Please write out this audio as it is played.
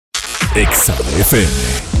Exa FM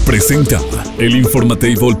presenta el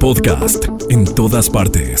Informatable Podcast. En todas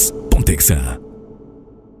partes, ponte Exa.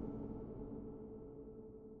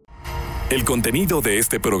 El contenido de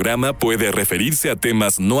este programa puede referirse a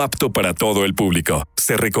temas no apto para todo el público.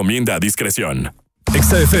 Se recomienda a discreción.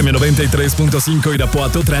 Exa FM 93.5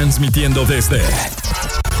 Irapuato, transmitiendo desde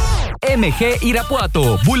MG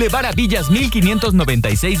Irapuato, Boulevard Villas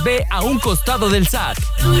 1596B, a un costado del SAT.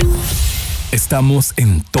 Estamos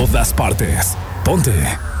en todas partes. Ponte.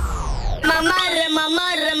 Mamarre,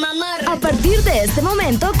 mamarre, mamarre. A partir de este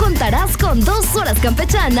momento contarás con 2 horas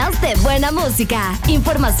campechanas de buena música,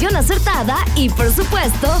 información acertada y, por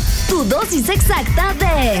supuesto, tu dosis exacta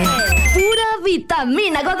de pura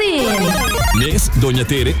vitamina Godín. Nes, Doña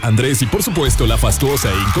Tere, Andrés y, por supuesto, la fastuosa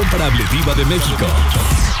e incomparable diva de México.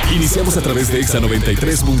 Iniciamos a través de Exa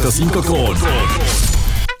 93.5 con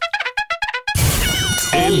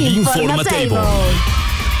el Informatable.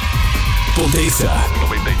 Ponte Exa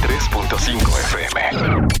 93.5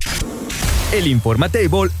 FM. El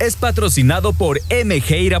Informatable es patrocinado por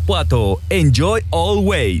MG Irapuato. Enjoy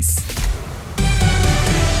always.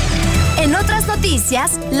 En otras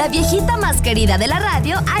noticias, la viejita más querida de la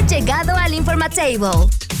radio ha llegado al Informatable.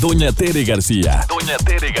 Doña Tere García. Doña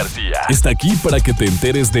Tere García está aquí para que te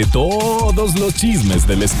enteres de todos los chismes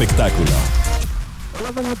del espectáculo.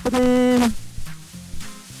 Hola, Doña Tere.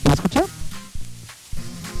 ¿Me escucha?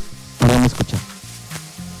 Ahora me escucha.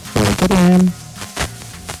 Doña Tere.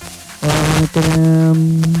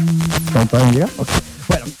 ¿Todavía llega? Okay.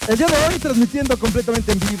 Bueno, el día de hoy transmitiendo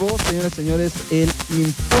completamente en vivo, señores y señores, el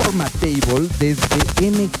Informatable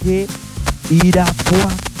desde MG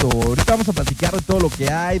Irapuato. Ahorita vamos a platicar de todo lo que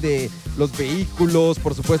hay, de los vehículos,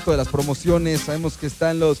 por supuesto de las promociones. Sabemos que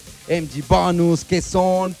están los MG Bonus, qué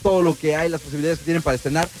son, todo lo que hay, las posibilidades que tienen para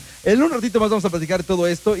estrenar. En un ratito más vamos a platicar de todo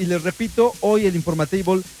esto y les repito, hoy el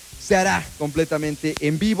Informatable se hará completamente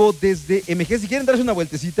en vivo desde MG. Si quieren darse una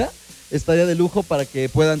vueltecita, estaría de lujo para que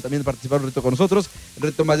puedan también participar un reto con nosotros. El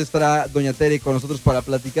reto más estará Doña Tere con nosotros para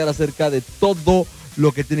platicar acerca de todo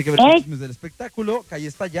lo que tiene que ver con los chismes del espectáculo. Que ahí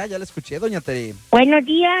está ya la escuché, Doña Tere. Buenos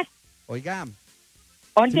días. Oiga.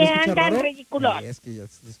 ¿Dónde ¿sí andan, ridículos? Es que ya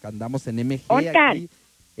andamos en MG ¿Dónde aquí.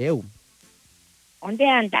 ¿Dónde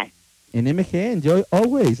andan? En MG, Enjoy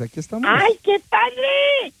Always, aquí estamos. ¡Ay, qué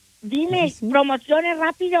padre! Dime, Sí. promociones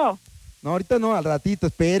rápido. No, ahorita no, al ratito,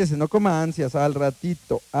 espérese, no coma ansias, al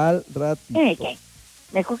ratito. ¿Qué?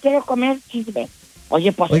 Mejor quiero comer chisme.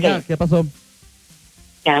 Oye, pues Oiga, ¿qué pasó?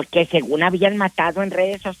 que según habían matado en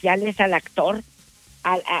redes sociales al actor,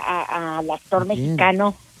 al actor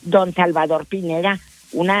mexicano Don Salvador Pineda,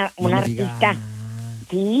 una artista.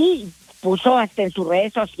 Sí, puso hasta en sus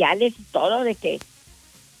redes sociales y todo de que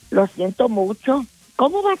lo siento mucho.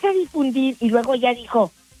 ¿Cómo vas a difundir? Y luego ya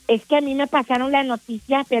dijo, es que a mí me pasaron la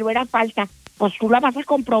noticia, pero era falsa. Pues tú la vas a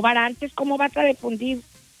comprobar antes, ¿cómo vas a difundir?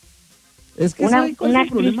 Es que Una ¿cuál es el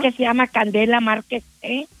actriz problema? que se llama Candela Márquez,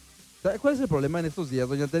 ¿Sabe cuál es el problema en estos días,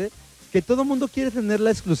 Doña Tere? Que todo el mundo quiere tener la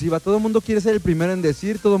exclusiva, todo el mundo quiere ser el primero en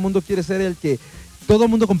decir, todo el mundo quiere ser el que todo el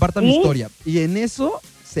mundo comparta mi historia. Y en eso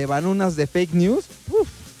se van unas de fake news,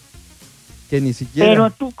 que ni siquiera... Pero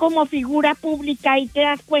tú como figura pública ahí te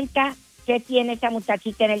das cuenta que tiene esa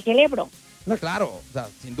muchachita en el cerebro. No, claro, o sea,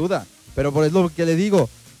 sin duda. Pero por eso lo que le digo,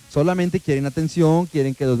 solamente quieren atención,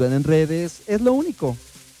 quieren que los vean en redes, es lo único.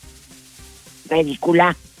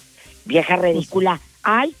 Ridícula, vieja ridícula.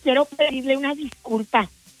 Ay, quiero pedirle una disculpa.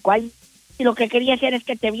 ¿Cuál? Si lo que quería hacer es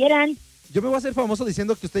que te vieran. Yo me voy a hacer famoso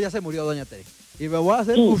diciendo que usted ya se murió, Doña Tere. Y me voy a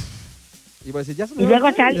hacer... Sí. Y voy a decir, ya se Y murió. luego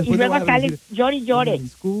después le voy a sales decir, llore y llore.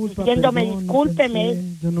 Disculpa, diciéndome, perdón, discúlpeme. No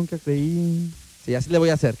pensé, yo nunca creí. Sí, así le voy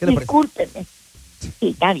a hacer. ¿Qué le parece? Discúlpeme. Sí,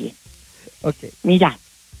 está bien. Ok. Mira,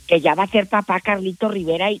 que ya va a ser papá Carlito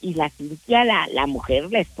Rivera y la Cintia, la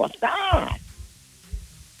mujer, la esposa.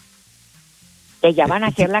 Que ya van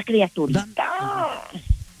a ser la criaturita.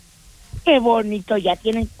 Qué bonito, ya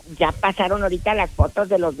pasaron ahorita las fotos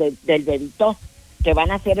de los del bebito que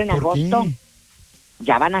van a ser en agosto. ¿Qué?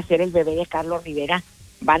 Ya van a ser el bebé de Carlos Rivera.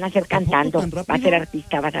 Van a ser cantando. tan rápido? Va a ser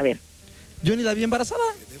artista, vas a ver. Yo ni la vi embarazada.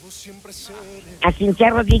 A Cintia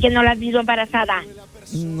Rodríguez no la has visto embarazada.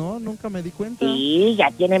 No, nunca me di cuenta. Sí, ya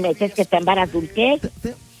tiene meses que está embarazada. ¿Qué?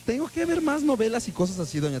 Tengo que ver más novelas y cosas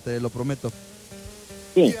así, Doña Tere, lo prometo.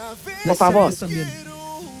 Sí, por favor. Aquí también.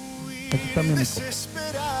 Aquí también, hijo.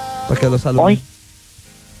 Para que lo salude. Hoy.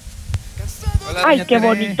 Hola, Ay, doña qué Tere.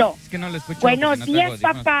 bonito. Es que no lo escucho. Buenos porque no días, traigo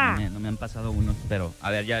audífonos. papá. No me han pasado unos, pero a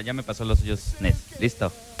ver, ya me pasó los suyos, Nes.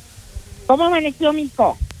 Listo. ¿Cómo amaneció mi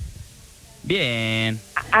hijo? Bien.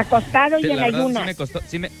 Acostado y Sí, en la verdad, ayunas. sí me costó,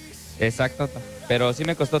 exacto, pero sí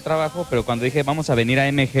me costó trabajo, pero cuando dije vamos a venir a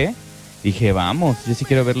MG, Dije, vamos, yo sí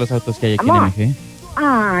quiero ver los autos que hay aquí Vamos. en MG.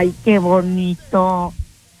 Ay, qué bonito.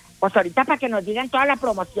 Pues ahorita para que nos digan toda la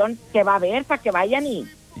promoción que va a haber, para que vayan y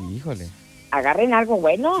Híjole. agarren algo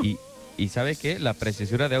bueno. ¿Y sabe qué? La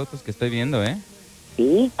preciosura de autos que estoy viendo, ¿eh?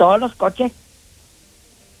 Sí, todos los coches.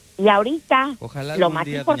 Y ahorita, Ojalá lo algún más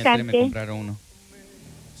día Doña Tere me importante... comprara uno.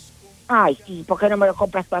 Ay, sí, ¿por qué no me lo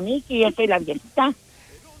compras para mí? Que yo soy la viejita.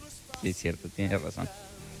 Sí, es cierto, tiene razón.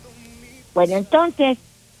 Bueno, entonces,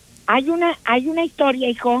 hay una historia,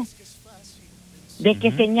 hijo, de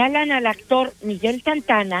que señalan al actor Miguel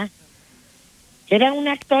Santana, que era un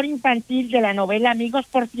actor infantil de la novela Amigos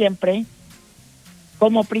por Siempre,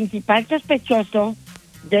 como principal sospechoso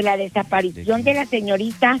de la desaparición de la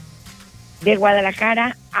señorita de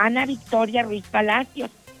Guadalajara, Ana Victoria Ruiz Palacios.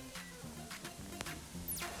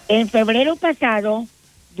 En febrero pasado,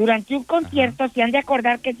 durante un concierto, se han de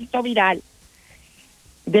acordar que se hizo viral,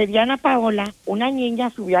 de Diana Paola, una niña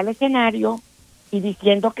subió al escenario y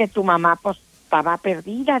diciendo que su mamá pues estaba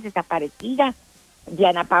perdida, desaparecida.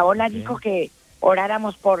 Diana Paola dijo que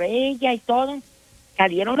oráramos por ella y todo.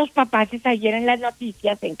 Salieron los papás ayer en las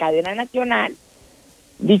noticias, en cadena nacional,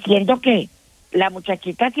 diciendo que la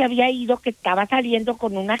muchachita se había ido, que estaba saliendo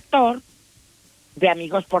con un actor de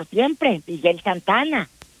Amigos por Siempre, Miguel Santana.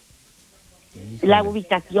 La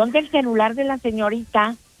ubicación del celular de la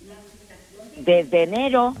señorita desde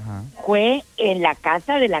enero fue en la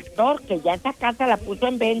casa del actor, que ya esa casa la puso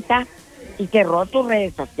en venta y cerró sus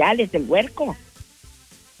redes sociales, el huerco.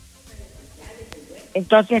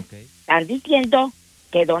 Entonces, están diciendo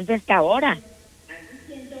que dónde está ahora.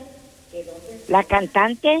 La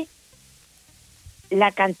cantante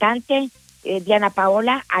Diana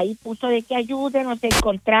Paola ahí puso de que ayúdenos a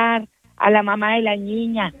encontrar a la mamá de la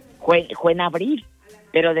niña. Fue en abril,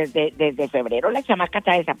 pero desde febrero la chamaca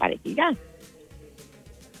está desaparecida.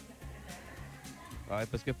 Ay,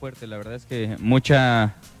 pues qué fuerte, la verdad es que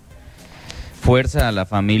mucha fuerza a la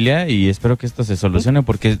familia y espero que esto se solucione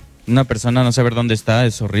porque una persona no saber dónde está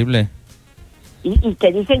es horrible. Y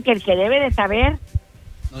que dicen que el que debe de saber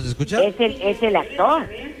 ¿Nos escucha? es el actor.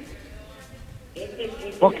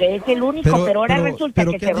 Porque es el único, pero ahora resulta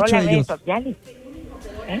que ¿qué han cerró dicho las redes ellos? sociales.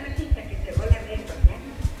 ¿Eh?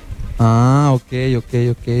 Ah, ok.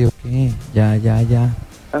 Ya.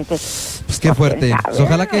 Entonces, Pues qué fuerte. ¿quién Pues sabe?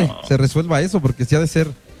 ojalá que se resuelva eso, porque sí ha de ser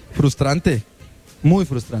frustrante. Muy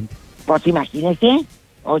frustrante. Pues imagínese,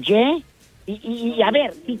 oye, y a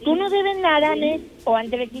ver, si tú no debes nada, Nes o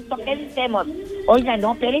Andresito, ¿qué decimos? Oiga,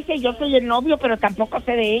 no, espérese, yo soy el novio, pero tampoco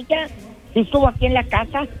sé de ella. Si estuvo aquí en la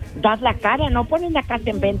casa, das la cara, no pones la casa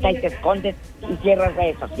en venta y te escondes y cierras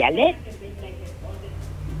redes sociales.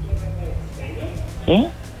 ¿Eh?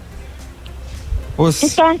 Pues,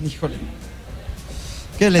 Entonces, híjole.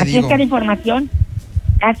 ¿Qué le aquí digo? está la información,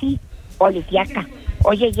 casi policíaca.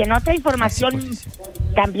 Oye, y en otra información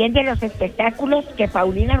también de los espectáculos, que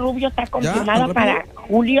Paulina Rubio está confirmada ¿Ya? para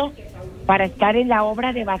julio para estar en la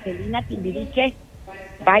obra de Vaselina Timbiriche.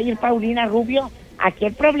 Va a ir Paulina Rubio. Aquí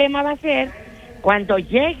el problema va a ser cuando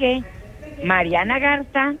llegue Mariana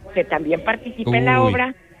Garza, que también participa en la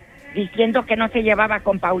obra, diciendo que no se llevaba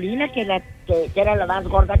con Paulina, que era la más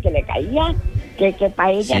gorda que le caía, que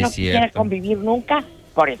para ella no quisiera convivir nunca.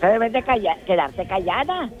 Por eso debes de quedarse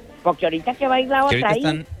callada, porque ahorita que va a ir la otra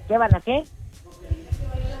ahí, ¿qué van a hacer?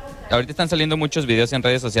 Ahorita están saliendo muchos videos en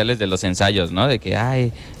redes sociales de los ensayos, ¿no? De que,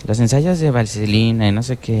 ay, los ensayos de Vaselina y no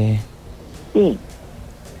sé qué. Sí.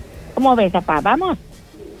 ¿Cómo ves, papá? ¿Vamos?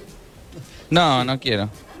 No quiero.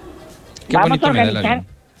 Qué Vamos bonito a me da el organizar, avión.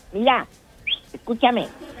 mira, escúchame,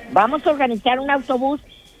 vamos a organizar un autobús,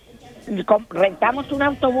 rentamos un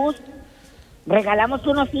autobús, regalamos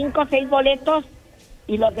unos 5 o 6 boletos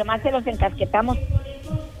y los demás se los encasquetamos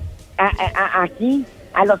aquí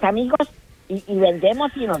a los amigos y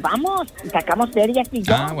vendemos y nos vamos y sacamos feria aquí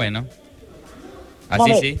yo. Ah, bueno.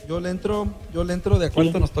 Así sí. Yo le entro de a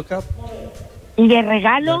cuánto nos toca. Y de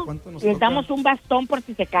regalo nos les toca? damos un bastón por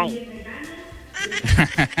si se caen.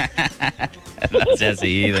 No sea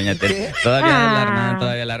así, doña Tere.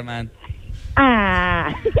 Todavía la arman.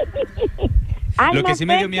 Ah. Ay, Lo que no sí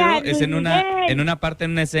me dio miedo pega, es en una parte,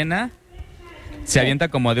 en una escena, se avienta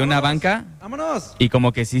como de una banca. ¡Vámonos! Y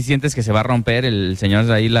como que sí sientes que se va a romper el señor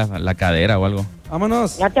de ahí la cadera o algo.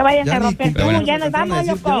 ¡Vámonos! No te vayas a romper tú, bueno. ya nos vamos,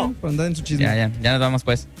 loco. Para andar en su chisme. Ya nos vamos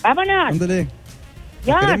pues. Vámonos. Ándale.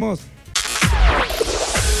 Ya. Queremos.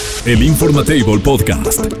 El Informatable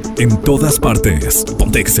Podcast. En todas partes.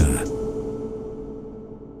 Pontexa.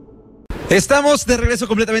 Estamos de regreso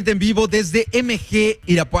completamente en vivo desde MG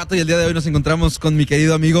Irapuato y el día de hoy nos encontramos con mi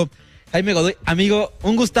querido amigo Jaime Godoy, amigo,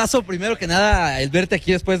 un gustazo, primero que nada, el verte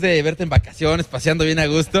aquí después de verte en vacaciones, paseando bien a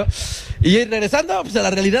gusto. Y regresando pues, a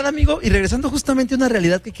la realidad, amigo, y regresando justamente a una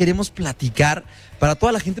realidad que queremos platicar para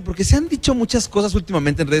toda la gente, porque se han dicho muchas cosas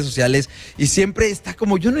últimamente en redes sociales y siempre está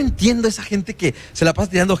como, yo no entiendo esa gente que se la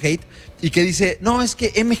pasa tirando hate y que dice, no, es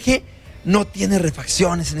que MG no tiene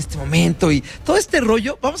refacciones en este momento y todo este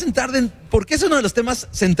rollo. Vamos a entrar porque es uno de los temas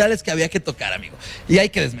centrales que había que tocar, amigo, y hay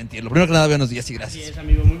que desmentirlo. Primero que nada, buenos días y gracias. Así es,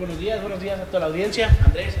 amigo, muy buenos días a toda la audiencia.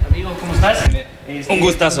 Andrés, amigo, ¿cómo estás? Un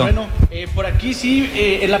gustazo. Pues bueno, por aquí sí,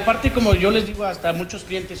 en la parte, como yo les digo hasta a muchos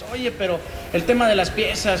clientes, oye, pero el tema de las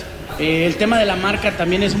piezas, el tema de la marca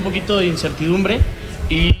también es un poquito de incertidumbre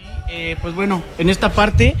y pues bueno, en esta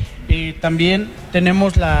parte también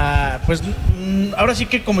tenemos ahora sí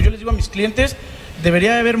que como yo les digo a mis clientes,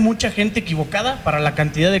 debería haber mucha gente equivocada para la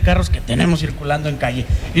cantidad de carros que tenemos circulando en calle.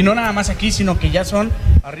 Y no nada más aquí, sino que ya son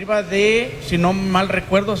arriba de, si no mal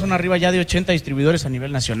recuerdo, son arriba ya de 80 distribuidores a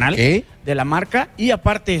nivel nacional de la marca. Y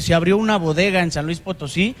aparte, se abrió una bodega en San Luis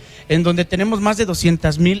Potosí, en donde tenemos más de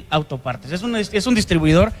 200,000 autopartes. Es un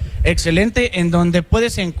distribuidor excelente en donde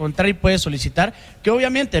puedes encontrar y puedes solicitar, que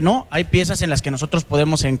obviamente no, hay piezas en las que nosotros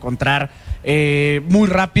podemos encontrar muy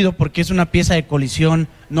rápido, porque es una pieza de colisión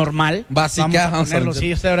normal, básica, vamos a ponerlo,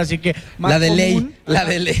 sí, ahora sí que más la de común,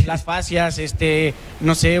 ley, las fascias,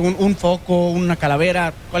 no sé, un foco, una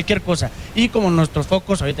calavera, cualquier cosa. Y como nuestros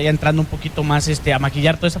focos, ahorita ya entrando un poquito más a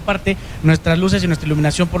maquillar toda esa parte, nuestras luces y nuestra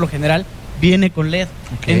iluminación por lo general viene con LED.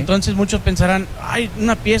 Okay. Entonces muchos pensarán, ay,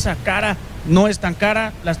 una pieza cara, no es tan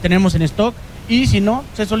cara, las tenemos en stock. Y si no,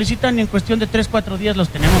 se solicitan y en cuestión de 3-4 días los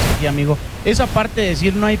tenemos aquí, amigo. Esa parte de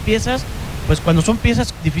decir no hay piezas, pues cuando son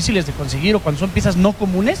piezas difíciles de conseguir o cuando son piezas no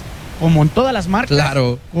comunes, como en todas las marcas,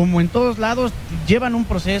 claro, como en todos lados, llevan un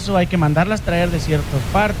proceso, hay que mandarlas traer de ciertas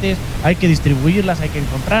partes, hay que distribuirlas, hay que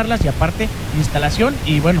encontrarlas y aparte instalación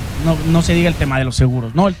y bueno, no se diga el tema de los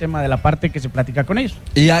seguros, ¿no? El tema de la parte que se platica con ellos.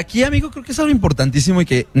 Y aquí, amigo, creo que es algo importantísimo y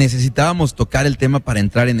que necesitábamos tocar el tema para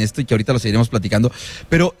entrar en esto y que ahorita lo seguiremos platicando,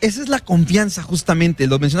 pero esa es la confianza justamente,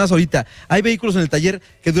 lo mencionas ahorita, hay vehículos en el taller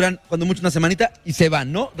que duran cuando mucho una semanita y se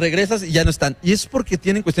van, ¿no? Regresas y ya no están, y es porque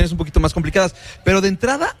tienen cuestiones un poquito más complicadas, pero de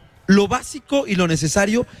entrada, lo básico y lo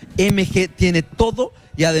necesario, MG tiene todo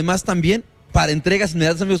y además también para entregas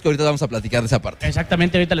inmediatas, amigos, que ahorita vamos a platicar de esa parte.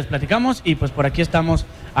 Exactamente, ahorita les platicamos y pues por aquí estamos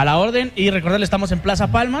a la orden y recordarles, estamos en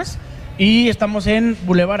Plaza Palmas y estamos en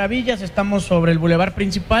Boulevard Avillas, estamos sobre el Boulevard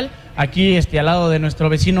principal, aquí al lado de nuestro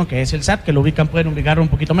vecino que es el SAT, que lo pueden ubicarlo un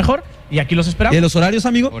poquito mejor y aquí los esperamos. ¿Y los horarios,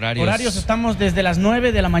 amigo? Horarios estamos desde las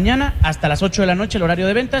 9 de la mañana hasta las 8 de la noche, el horario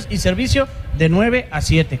de ventas y servicio de 9 a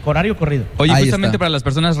 7, horario corrido. Oye, Ahí justamente está. Para las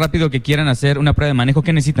personas rápido que quieran hacer una prueba de manejo,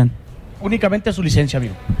 ¿qué necesitan? Únicamente su licencia,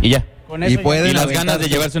 amigo. Y ya. Con eso pueden Y las aventar- ganas de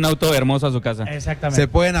llevarse un auto hermoso a su casa. Exactamente. Se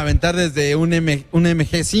pueden aventar desde un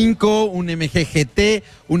MG5, un MG GT,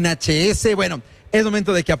 un HS. Bueno, es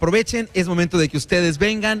momento de que aprovechen, es momento de que ustedes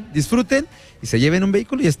vengan, disfruten y se lleven un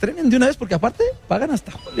vehículo y estrenen de una vez, porque aparte pagan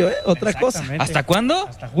hasta julio, ¿eh? Otra cosa. ¿Hasta cuándo?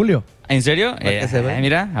 Hasta julio. ¿En serio? Para que se vean.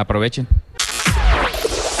 Mira, aprovechen.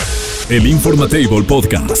 El Informatable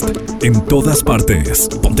Podcast. En todas partes.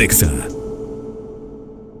 Pontexa.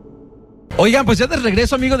 Oigan, pues ya de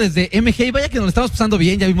regreso, amigo, desde MG, y vaya que nos lo estamos pasando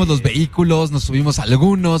bien, ya vimos los vehículos, nos subimos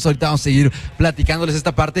algunos, ahorita vamos a seguir platicándoles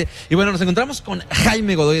esta parte, y bueno, nos encontramos con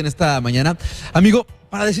Jaime Godoy en esta mañana. Amigo,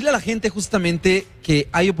 para decirle a la gente justamente que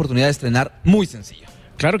hay oportunidad de estrenar muy sencillo.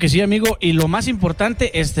 Claro que sí, amigo, y lo más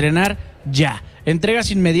importante, estrenar ya.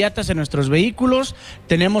 Entregas inmediatas en nuestros vehículos,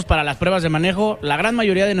 tenemos para las pruebas de manejo la gran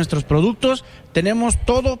mayoría de nuestros productos, tenemos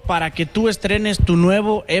todo para que tú estrenes tu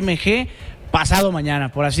nuevo MG pasado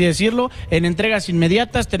mañana, por así decirlo. En entregas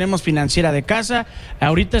inmediatas tenemos financiera de Casa,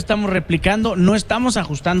 ahorita estamos replicando, no estamos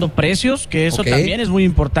ajustando precios, que eso también es muy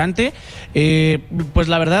importante. Pues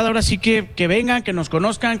la verdad, ahora sí que vengan, que nos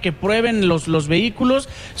conozcan, que prueben los vehículos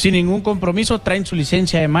sin ningún compromiso, traen su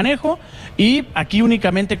licencia de manejo y aquí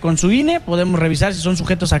únicamente con su INE podemos revisar si son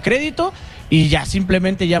sujetos a crédito y ya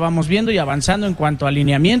simplemente ya vamos viendo y avanzando en cuanto a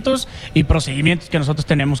alineamientos y procedimientos que nosotros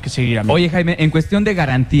tenemos que seguir, amigo. Oye, Jaime, en cuestión de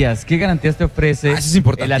garantías, ¿qué garantías te ofrece Eso es el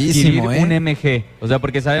importantísimo, adquirir un MG? O sea,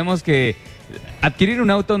 porque sabemos que adquirir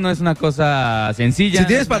un auto no es una cosa sencilla. Si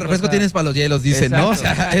tienes para el refresco, tienes para los hielos, dicen, ¿no? O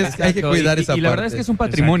sea, hay que cuidar esa parte. Y la verdad es que es un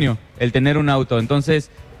patrimonio el tener un auto. Entonces,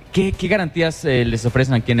 ¿qué garantías les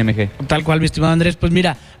ofrecen aquí en MG? Tal cual, mi estimado Andrés. Pues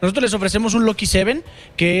mira, nosotros les ofrecemos un Lucky 7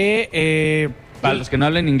 que... Para los que no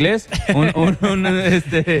hablen inglés,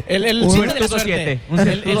 el 7 de la suerte.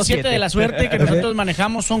 El 7 de la suerte que nosotros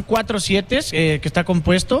manejamos son 4 7 que está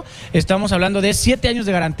compuesto. Estamos hablando de 7 años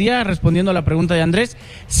de garantía, respondiendo a la pregunta de Andrés.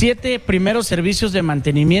 7 primeros servicios de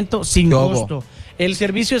mantenimiento sin costo. El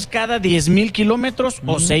servicio es cada 10,000 kilómetros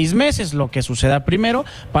o 6 meses, lo que suceda primero,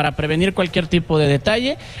 para prevenir cualquier tipo de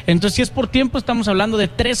detalle. Entonces, si es por tiempo, estamos hablando de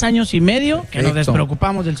 3 años y medio que nos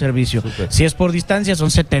despreocupamos del servicio. Super. Si es por distancia,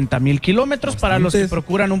 son 70,000 kilómetros. Para los que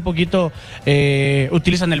procuran un poquito,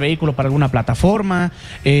 utilizan el vehículo para alguna plataforma.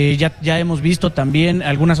 Ya hemos visto también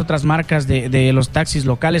algunas otras marcas de los taxis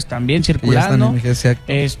locales también circulando.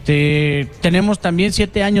 Tenemos también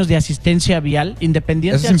 7 años de asistencia vial,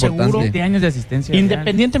 independiente al seguro. 7 años de asistencia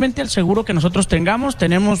Independientemente del seguro que nosotros tengamos,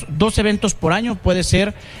 tenemos 2 eventos por año. Puede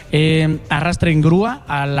ser arrastre en grúa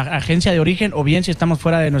a la agencia de origen, o bien si estamos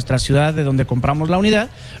fuera de nuestra ciudad de donde compramos la unidad,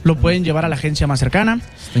 lo pueden llevar a la agencia más cercana.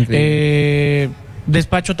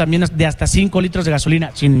 Despacho también de hasta 5 litros de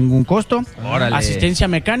gasolina sin ningún costo. Órale. Asistencia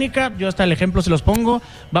mecánica, yo hasta el ejemplo se los pongo.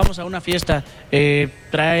 Vamos a una fiesta,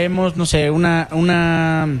 traemos, no sé,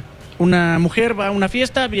 una mujer va a una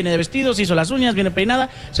fiesta, viene de vestido, se hizo las uñas, viene peinada,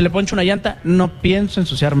 se le poncha una llanta, no pienso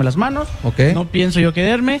ensuciarme las manos, no pienso yo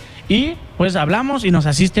quedarme, y pues hablamos y nos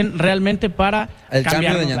asisten realmente para el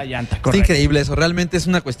cambio de llanta. Está increíble eso, realmente es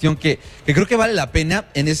una cuestión que creo que vale la pena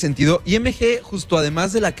en ese sentido. Y MG, justo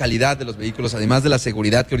además de la calidad de los vehículos, además de la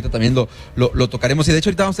seguridad, que ahorita también lo tocaremos, y de hecho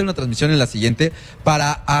ahorita vamos a hacer una transmisión en la siguiente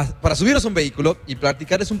para subirnos a un vehículo y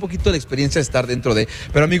platicarles un poquito de la experiencia de estar dentro de.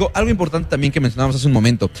 Pero amigo, algo importante también que mencionábamos hace un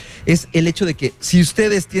momento es el hecho de que si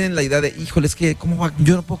ustedes tienen la idea de, híjole, es que ¿cómo va?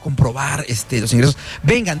 Yo no puedo comprobar los ingresos,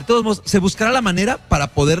 vengan, de todos modos, se buscará la manera para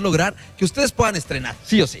poder lograr que ustedes puedan estrenar,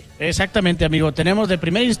 sí o sí. Exactamente, amigo. Tenemos de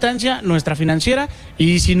primera instancia nuestra financiera,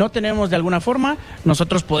 y si no tenemos de alguna forma,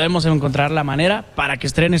 nosotros podemos encontrar la manera para que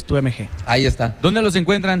estrenes tu MG. Ahí está. ¿Dónde los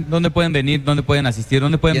encuentran? ¿Dónde pueden venir? ¿Dónde pueden asistir?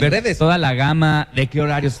 ¿Dónde pueden ver redes? Toda la gama? ¿De qué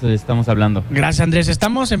horarios estamos hablando? Gracias, Andrés.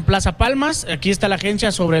 Estamos en Plaza Palmas. Aquí está la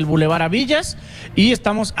agencia sobre el Boulevard Avillas, y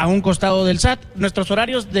estamos a un costado del SAT. Nuestros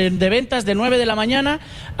horarios de ventas de 9 de la mañana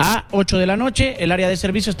a 8 de la noche. El área de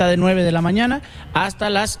servicio está de 9 de la mañana hasta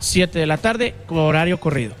las 7 de la tarde, horario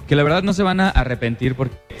corrido. Que la verdad no se van a arrepentir,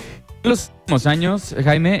 porque en los últimos años,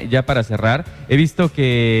 Jaime, ya para cerrar, he visto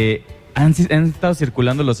que han estado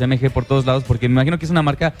circulando los MG por todos lados, porque me imagino que es una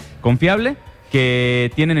marca confiable,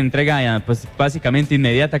 que tienen entrega pues básicamente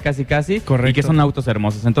inmediata, casi. Correcto. Y que son autos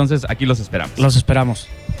hermosos. Entonces aquí los esperamos. Los esperamos.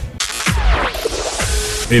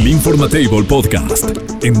 El Informatable Podcast,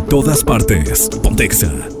 en todas partes.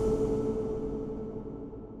 Pontexa.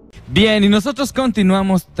 Bien, y nosotros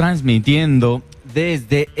continuamos transmitiendo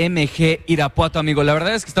desde MG Irapuato, amigo. La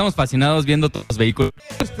verdad es que estamos fascinados viendo todos los vehículos.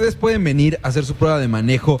 Ustedes pueden venir a hacer su prueba de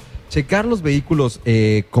manejo, checar los vehículos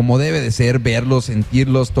como debe de ser, verlos,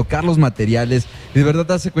 sentirlos, tocar los materiales y de verdad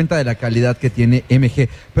darse cuenta de la calidad que tiene MG.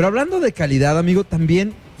 Pero hablando de calidad, amigo,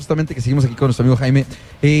 también, justamente que seguimos aquí con nuestro amigo Jaime,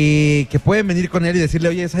 que pueden venir con él y decirle,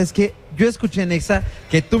 oye, ¿sabes qué? Yo escuché en Exa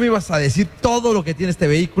que tú me ibas a decir todo lo que tiene este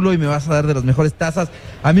vehículo y me vas a dar de las mejores tasas.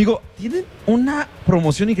 Amigo, tienen una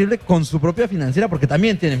promoción increíble con su propia financiera, porque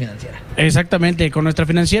también tienen financiera. Exactamente, con nuestra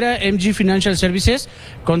financiera MG Financial Services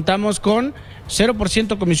contamos con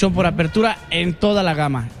 0% comisión por apertura en toda la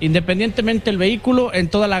gama, independientemente del vehículo, en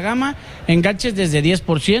toda la gama, enganches desde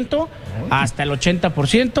 10% hasta el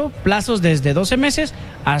 80%, plazos desde 12 meses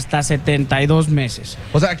hasta 72 meses.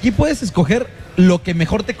 O sea, aquí puedes escoger lo que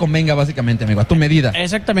mejor te convenga, básicamente, amigo, a tu medida.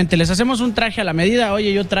 Exactamente, les hacemos un traje a la medida.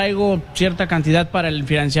 Oye, yo traigo cierta cantidad para el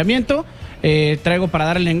financiamiento, traigo para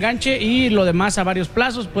dar el enganche, y lo demás a varios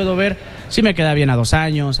plazos. Puedo ver si me queda bien a 2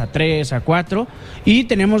 años, a 3, a 4. Y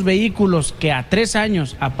tenemos vehículos que a 3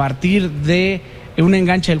 años, a partir de un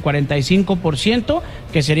enganche del 45%,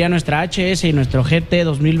 que sería nuestra HS y nuestro GT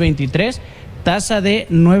 2023, tasa de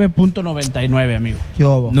 9.99, amigo.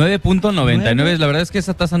 9.99, la verdad es que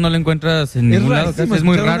esa tasa no la encuentras en ningún lado. Es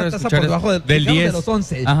muy raro escuchar del 10. De los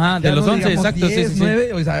 11. Ajá, de los 11, exacto. 10,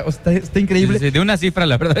 9, o sea, está increíble. Sí, de una cifra,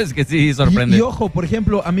 la verdad es que sí sorprende. Y ojo, por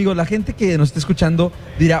ejemplo, amigo, la gente que nos está escuchando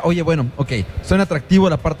dirá, oye, bueno, ok, suena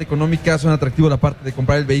atractivo la parte económica, suena atractivo la parte de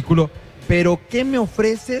comprar el vehículo, pero ¿qué me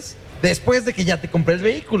ofreces después de que ya te compré el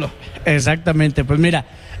vehículo? Exactamente, pues mira,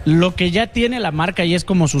 lo que ya tiene la marca, y es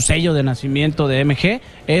como su sello de nacimiento de MG,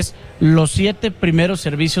 es los 7 primeros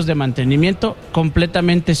servicios de mantenimiento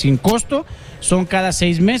completamente sin costo. Son cada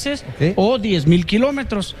 6 meses o 10,000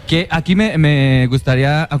 kilómetros. Que aquí me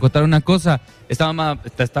gustaría acotar una cosa. Te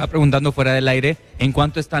estaba preguntando fuera del aire en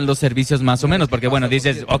cuánto están los servicios más o menos, porque bueno,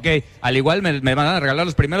 dices, ok, al igual me van a regalar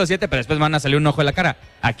los primeros 7, pero después van a salir un ojo de la cara.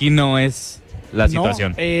 Aquí no es la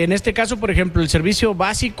situación. En este caso, por ejemplo, el servicio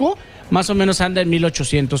básico más o menos anda en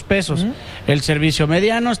 1,800 pesos. El servicio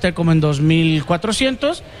mediano está como en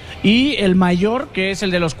 2,400, y el mayor, que es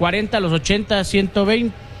el de los 40, los 80,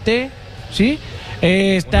 120, ¿sí?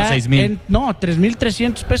 Está 6,000. no,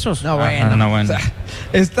 3,300 pesos. No, bueno. No, bueno. O sea,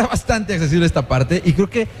 está bastante accesible esta parte y creo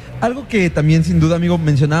que algo que también sin duda, amigo,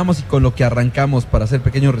 mencionábamos y con lo que arrancamos para hacer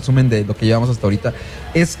pequeño resumen de lo que llevamos hasta ahorita,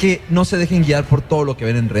 es que no se dejen guiar por todo lo que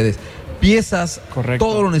ven en redes. Piezas, Correcto.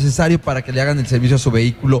 todo lo necesario para que le hagan el servicio a su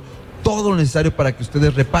vehículo, todo lo necesario para que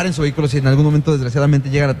ustedes reparen su vehículo si en algún momento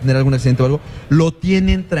desgraciadamente llegan a tener algún accidente o algo, lo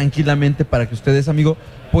tienen tranquilamente para que ustedes, amigo,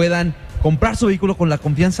 puedan comprar su vehículo con la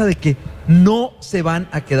confianza de que no se van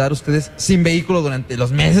a quedar ustedes sin vehículo durante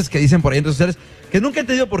los meses que dicen por ahí en redes sociales, que nunca he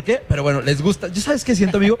entendido por qué, pero bueno, les gusta. ¿Yo sabes qué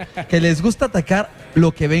siento, amigo? Que les gusta atacar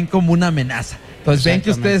lo que ven como una amenaza. Entonces ven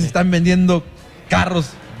que ustedes están vendiendo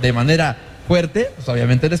carros de manera fuerte, pues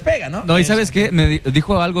obviamente les pega, ¿no? No, y ¿sabes qué? Me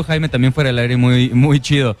dijo algo Jaime también fuera del aire muy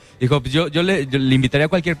chido. Dijo, pues yo le invitaría a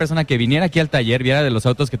cualquier persona que viniera aquí al taller, viera de los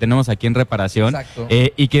autos que tenemos aquí en reparación,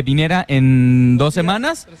 y que viniera en 2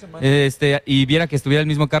 semanas, 3 semanas. Y viera que estuviera el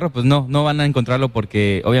mismo carro, pues no van a encontrarlo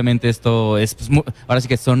porque obviamente esto es, pues, ahora sí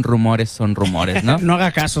que son rumores, ¿no? No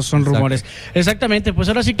haga caso, son Exacto. rumores. Exactamente, pues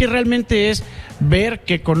ahora sí que realmente es ver,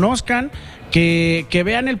 que conozcan, que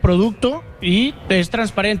vean el producto y es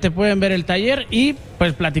transparente, pueden ver el taller y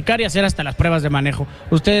pues platicar y hacer hasta las pruebas de manejo.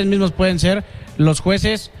 Ustedes mismos pueden ser los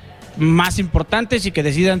jueces más importantes y que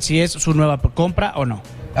decidan si es su nueva compra o no.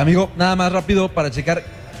 Amigo, nada más rápido para checar.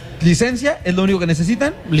 Licencia es lo único que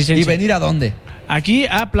necesitan. Licencia. ¿Y venir a dónde? Aquí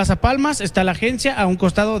a Plaza Palmas está la agencia a un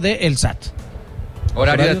costado de El SAT.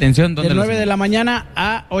 Horario de atención, ¿dónde De los 9 de la mañana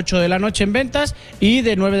a 8 de la noche en ventas y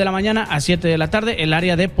de 9 de la mañana a 7 de la tarde el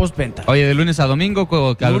área de postventa. Oye, de lunes a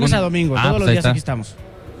domingo. De lunes a domingo, todos los ahí días está. aquí estamos.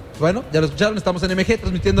 Bueno, ya lo escucharon, estamos en MG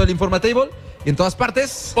transmitiendo el Informatable y en todas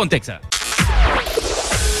partes. Pontexa.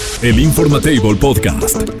 El Informatable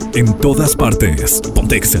Podcast. En todas partes.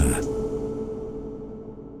 Pontexa.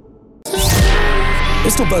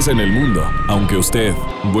 Esto pasa en el mundo, aunque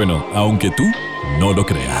tú no lo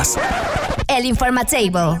creas. El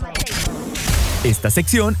Informatable. Esta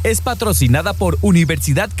sección es patrocinada por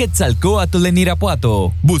Universidad Quetzalcóatl en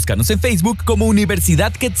Irapuato. Búscanos en Facebook como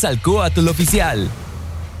Universidad Quetzalcóatl Oficial.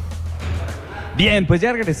 Bien, pues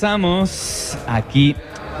ya regresamos aquí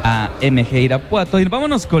a MG Irapuato y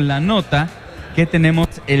vámonos con la nota que tenemos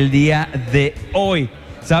el día de hoy.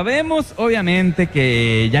 Sabemos, obviamente,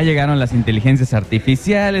 que ya llegaron las inteligencias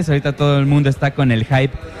artificiales. Ahorita todo el mundo está con el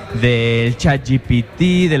hype del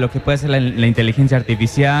ChatGPT, de lo que puede ser la inteligencia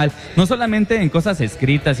artificial. No solamente en cosas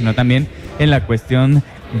escritas, sino también en la cuestión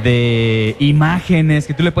de imágenes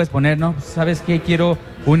que tú le puedes poner, ¿no? ¿Sabes qué? Quiero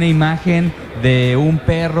una imagen de un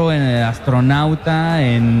perro en el astronauta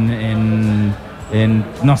en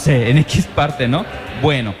no sé, en X parte, ¿no?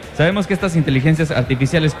 Bueno, sabemos que estas inteligencias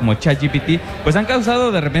artificiales como ChatGPT pues han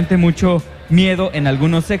causado de repente mucho miedo en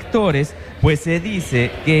algunos sectores, pues se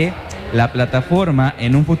dice que la plataforma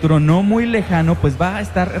en un futuro no muy lejano pues va a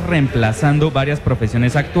estar reemplazando varias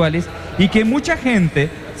profesiones actuales y que mucha gente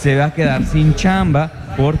se va a quedar sin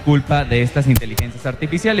chamba por culpa de estas inteligencias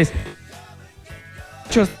artificiales.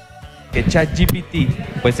 Muchos que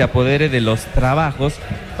ChatGPT pues se apodere de los trabajos,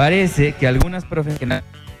 parece que algunas profesiones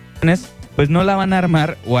pues no la van a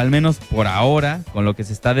armar, o al menos por ahora, con lo que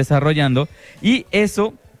se está desarrollando, y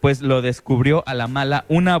eso pues lo descubrió a la mala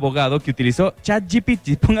un abogado que utilizó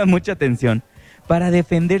ChatGPT, pongan mucha atención, para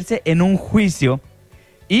defenderse en un juicio,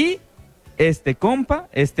 y este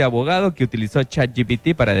abogado que utilizó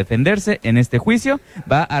ChatGPT para defenderse en este juicio,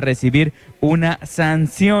 va a recibir una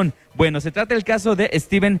sanción. Bueno, se trata del caso de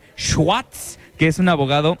Steven Schwartz, que es un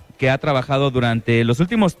abogado que ha trabajado durante los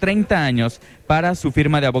últimos 30 años para su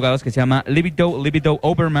firma de abogados que se llama Libido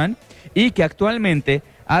Oberman, y que actualmente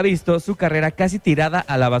ha visto su carrera casi tirada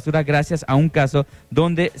a la basura gracias a un caso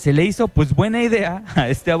donde se le hizo pues buena idea a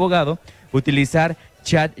este abogado utilizar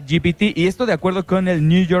ChatGPT, y esto de acuerdo con el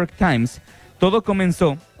New York Times. Todo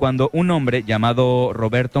comenzó cuando un hombre llamado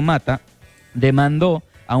Roberto Mata demandó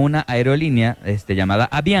a una aerolínea llamada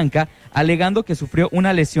Avianca, alegando que sufrió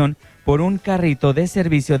una lesión por un carrito de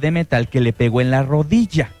servicio de metal que le pegó en la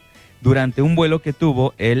rodilla durante un vuelo que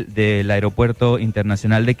tuvo él del Aeropuerto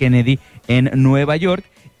Internacional de Kennedy en Nueva York.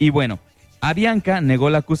 Y bueno, Avianca negó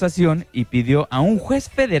la acusación y pidió a un juez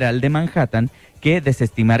federal de Manhattan que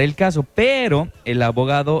desestimara el caso, pero el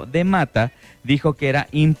abogado de Mata dijo que era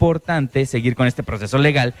importante seguir con este proceso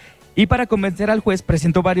legal, y para convencer al juez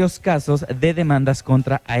presentó varios casos de demandas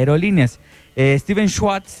contra aerolíneas. Steven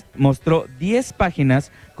Schwartz mostró 10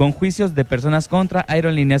 páginas con juicios de personas contra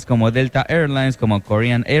aerolíneas como Delta Airlines, como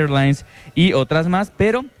Korean Airlines y otras más,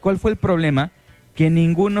 pero ¿cuál fue el problema? Que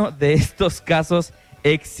ninguno de estos casos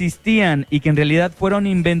existían y que en realidad fueron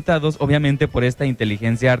inventados obviamente por esta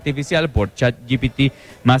inteligencia artificial, por ChatGPT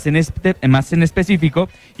más en específico.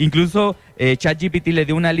 Incluso ChatGPT le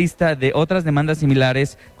dio una lista de otras demandas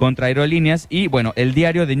similares contra aerolíneas y, bueno, el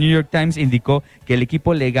diario The New York Times indicó que el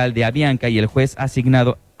equipo legal de Avianca y el juez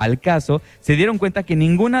asignado al caso se dieron cuenta que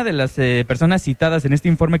ninguna de las personas citadas en este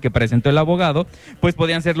informe que presentó el abogado pues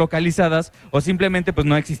podían ser localizadas o simplemente pues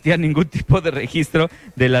no existía ningún tipo de registro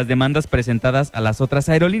de las demandas presentadas a las otras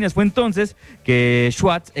aerolíneas. Fue entonces que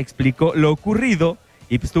Schwartz explicó lo ocurrido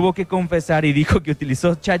y pues tuvo que confesar y dijo que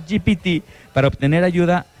utilizó ChatGPT para obtener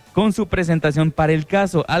ayuda con su presentación para el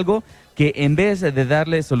caso, algo que en vez de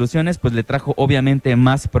darle soluciones pues le trajo obviamente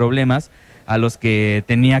más problemas a los que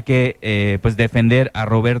tenía que pues defender a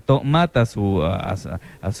Roberto Mata,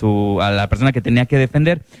 a la persona que tenía que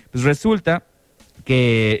defender. Pues resulta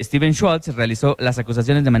que Steven Schwartz realizó las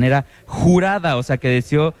acusaciones de manera jurada, o sea que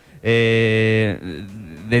decidió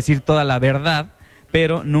decir toda la verdad,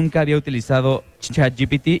 pero nunca había utilizado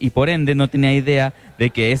ChatGPT y por ende no tenía idea de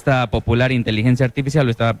que esta popular inteligencia artificial o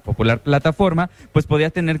esta popular plataforma pues podía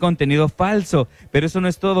tener contenido falso. Pero eso no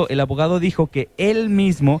es todo. El abogado dijo que él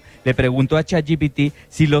mismo le preguntó a ChatGPT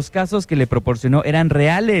si los casos que le proporcionó eran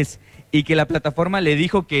reales y que la plataforma le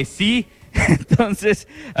dijo que sí. Entonces,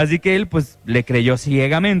 así que él pues le creyó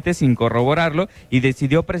ciegamente sin corroborarlo y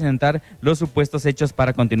decidió presentar los supuestos hechos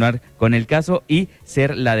para continuar con el caso y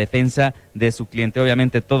ser la defensa de su cliente.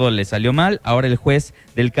 Obviamente todo le salió mal. Ahora el juez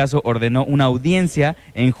del caso ordenó una audiencia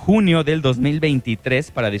en junio del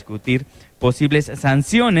 2023 para discutir posibles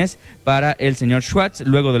sanciones para el señor Schwartz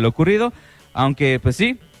luego de lo ocurrido, aunque pues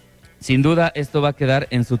sí, sin duda esto va a quedar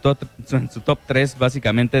en su top 3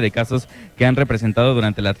 básicamente de casos que han representado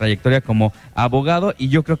durante la trayectoria como abogado y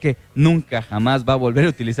yo creo que nunca jamás va a volver a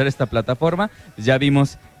utilizar esta plataforma. Ya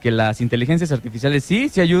vimos que las inteligencias artificiales sí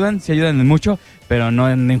ayudan en mucho, pero no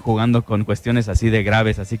anden jugando con cuestiones así de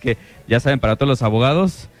graves. Así que ya saben, para todos los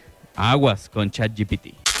abogados, aguas con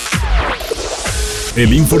ChatGPT.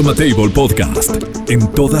 El Informatable Podcast,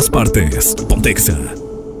 en todas partes. Pontexa.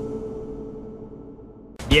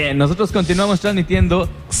 Bien, nosotros continuamos transmitiendo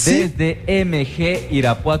desde MG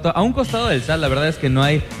Irapuato, a un costado del SAT. La verdad es que no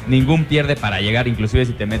hay ningún pierde para llegar, inclusive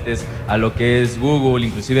si te metes a lo que es Google,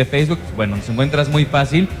 inclusive Facebook, bueno, nos encuentras muy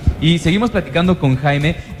fácil. Y seguimos platicando con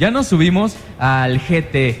Jaime, ya nos subimos al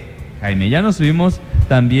GT, Jaime, ya nos subimos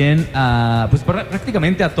también a, pues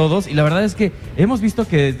prácticamente a todos, y la verdad es que hemos visto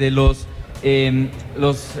que desde los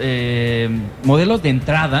modelos de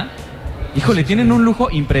entrada, híjole, tienen un lujo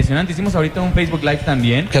impresionante. Hicimos ahorita un Facebook Live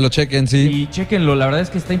también. Que lo chequen, sí. Y chequenlo, la verdad es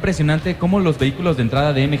que está impresionante cómo los vehículos de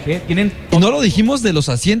entrada de MG tienen... Y no lo dijimos de los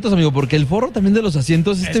asientos, amigo, porque el forro también de los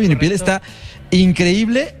asientos, vinipiel está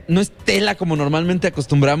increíble. No es tela como normalmente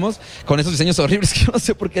acostumbramos, con esos diseños horribles que yo no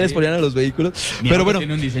sé por qué les ponían a los vehículos. Pero bueno,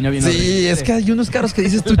 tiene un diseño bien sí, horrible. es que hay unos carros que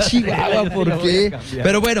dices tú, chihuahua, ¿por qué?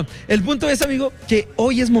 Pero bueno, el punto es, amigo, que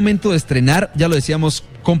hoy es momento de estrenar. Ya lo decíamos,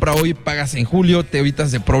 compra hoy, pagas en julio, te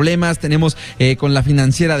evitas de problemas. Tenemos con la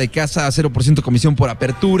financiera de Casa 0% comisión por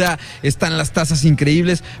apertura, están las tasas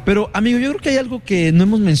increíbles. Pero, amigo, yo creo que hay algo que no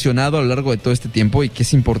hemos mencionado a lo largo de todo este tiempo y que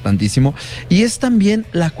es importantísimo, y es también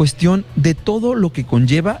la cuestión de todo lo que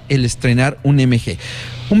conlleva el estrenar un MG.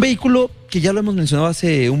 Un vehículo que ya lo hemos mencionado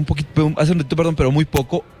hace un ratito, pero muy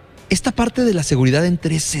poco. Esta parte de la seguridad en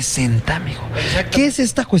 360, amigo. ¿Qué es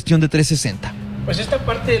esta cuestión de 360? Pues esta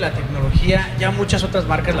parte de la tecnología ya muchas otras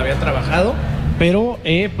marcas la habían trabajado, pero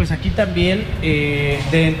pues aquí también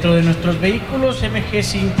dentro de nuestros vehículos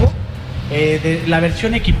MG5, la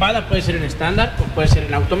versión equipada puede ser en estándar o puede ser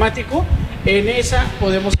en automático. En esa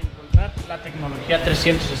podemos encontrar la tecnología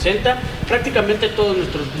 360. Prácticamente todos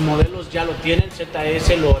nuestros modelos ya lo tienen.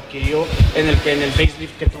 ZS lo adquirió en el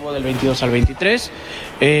facelift que tuvo del 22 al 23.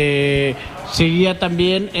 Seguía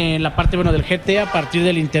también en la parte del GT a partir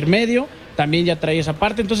del intermedio. También ya trae esa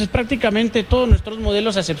parte. Entonces prácticamente todos nuestros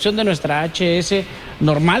modelos, a excepción de nuestra HS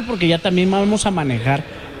normal, porque ya también vamos a manejar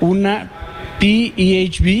una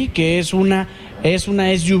PHEV, que es una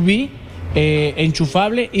SUV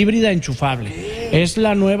enchufable, híbrida enchufable. Es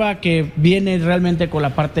la nueva que viene realmente con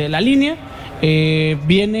la parte de la línea.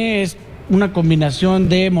 Es una combinación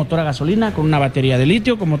de motor a gasolina con una batería de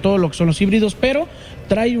litio, como todo lo que son los híbridos, pero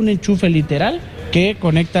trae un enchufe literal que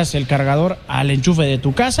conectas el cargador al enchufe de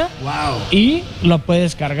tu casa. ¡Wow! Y lo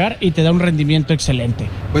puedes cargar y te da un rendimiento excelente.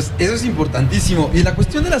 Pues eso es importantísimo. Y la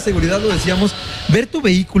cuestión de la seguridad, lo decíamos, ver tu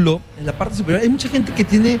vehículo en la parte superior. Hay mucha gente que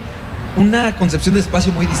tiene una concepción de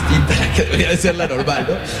espacio muy distinta a la que debería de ser la normal,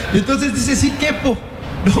 ¿no? Y entonces dice, sí, quepo.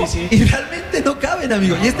 ¿No? Sí. Y realmente no caben,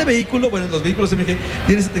 amigo. Y este vehículo, bueno, los vehículos MG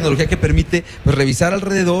tienen esa tecnología que permite pues revisar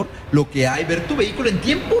alrededor lo que hay, ver tu vehículo en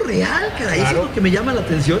tiempo real, caray. Claro. Eso es lo que me llama la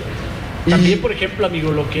atención. También, por ejemplo,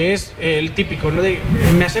 amigo, lo que es el típico, ¿no? De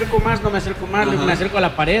me acerco más, no me acerco más, me acerco a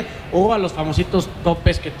la pared o a los famositos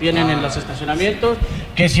topes que tienen en los estacionamientos,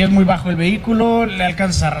 que si es muy bajo el vehículo, le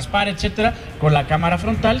alcanzas a raspar, etcétera. Con la cámara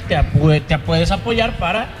frontal te puedes apoyar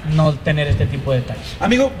para no tener este tipo de detalles.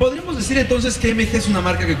 Amigo, ¿podríamos decir entonces que MG es una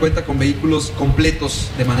marca que cuenta con vehículos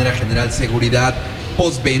completos de manera general? Seguridad,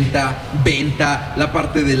 postventa, venta, la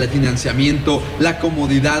parte del financiamiento, la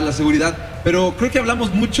comodidad, la seguridad. Pero creo que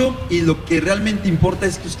hablamos mucho y lo que realmente importa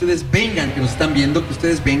es que ustedes vengan, que nos están viendo, que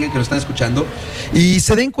ustedes vengan, que nos están escuchando y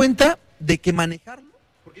se den cuenta de que manejarlo,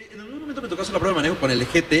 porque en algún momento me tocó hacer la prueba de manejo con el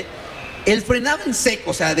GT, el frenado en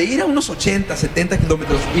seco, o sea, de ir a unos 80, 70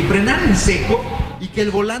 kilómetros y frenar en seco y que el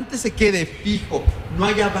volante se quede fijo, no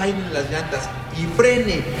haya vaina en las llantas y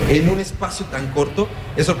frene en un espacio tan corto,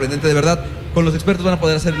 es sorprendente de verdad. Con los expertos van a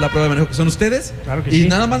poder hacer la prueba de manejo que son ustedes. Claro que y sí.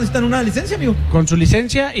 Nada más necesitan una licencia, amigo. Con su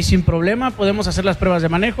licencia y sin problema podemos hacer las pruebas de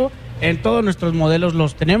manejo. En todos nuestros modelos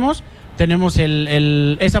los tenemos. Tenemos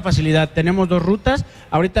esa facilidad. Tenemos 2 rutas.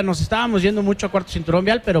 Ahorita nos estábamos yendo mucho a cuarto cinturón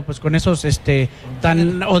vial, pero pues con esos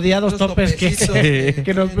tan odiados topes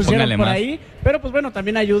que nos pusieron por ahí. Pero pues bueno,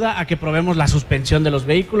 también ayuda a que probemos la suspensión de los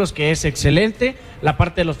vehículos, que es excelente. La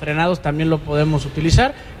parte de los frenados también lo podemos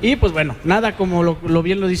utilizar. Y pues bueno, nada como lo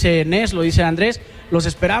bien lo dice Nes, lo dice Andrés. Los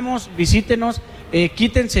esperamos, visítenos,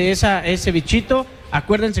 quítense ese bichito.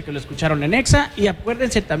 Acuérdense que lo escucharon en Exa y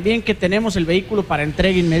acuérdense también que tenemos el vehículo para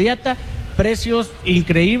entrega inmediata, precios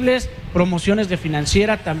increíbles, promociones de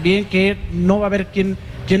financiera también, que no va a haber quien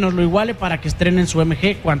nos lo iguale para que estrenen su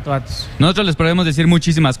MG cuanto antes. Nosotros les podemos decir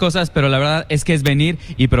muchísimas cosas, pero la verdad es que es venir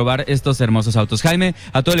y probar estos hermosos autos. Jaime,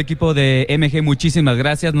 a todo el equipo de MG, muchísimas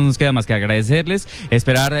gracias. No nos queda más que agradecerles,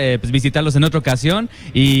 esperar visitarlos en otra ocasión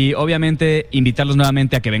y obviamente invitarlos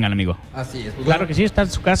nuevamente a que vengan, amigo. Así es. Pues claro que sí, está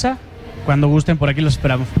en su casa. Cuando gusten, por aquí los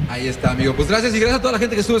esperamos. Ahí está, amigo. Pues gracias y gracias a toda la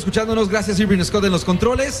gente que estuvo escuchándonos. Gracias, Irving Scott en los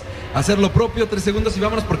controles. Hacer lo propio, 3 segundos y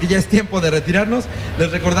vámonos porque ya es tiempo de retirarnos.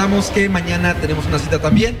 Les recordamos que mañana tenemos una cita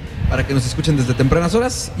también para que nos escuchen desde tempranas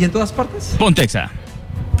horas y en todas partes. Ponte Exa.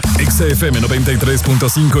 Exa FM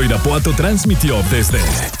 93.5 Irapuato transmitió desde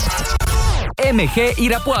MG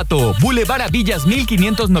Irapuato, Boulevard Villas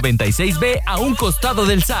 1596B, a un costado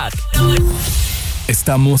del SAT.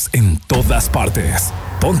 Estamos en todas partes.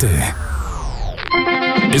 Ponte.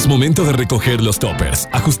 Es momento de recoger los toppers,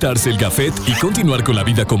 ajustarse el gafet y continuar con la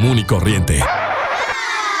vida común y corriente.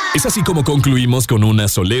 Es así como concluimos con una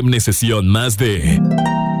solemne sesión más de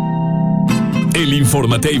El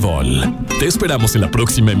Informatable. Te esperamos en la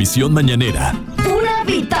próxima emisión mañanera. Una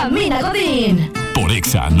vitamina Godín. Por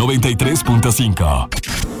Exa 93.5.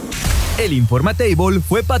 El Informatable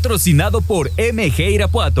fue patrocinado por MG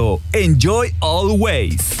Irapuato. Enjoy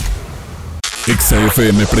always. Exa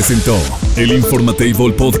FM presentó El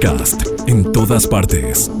Informatable Podcast. En todas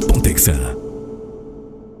partes. Ponte Exa.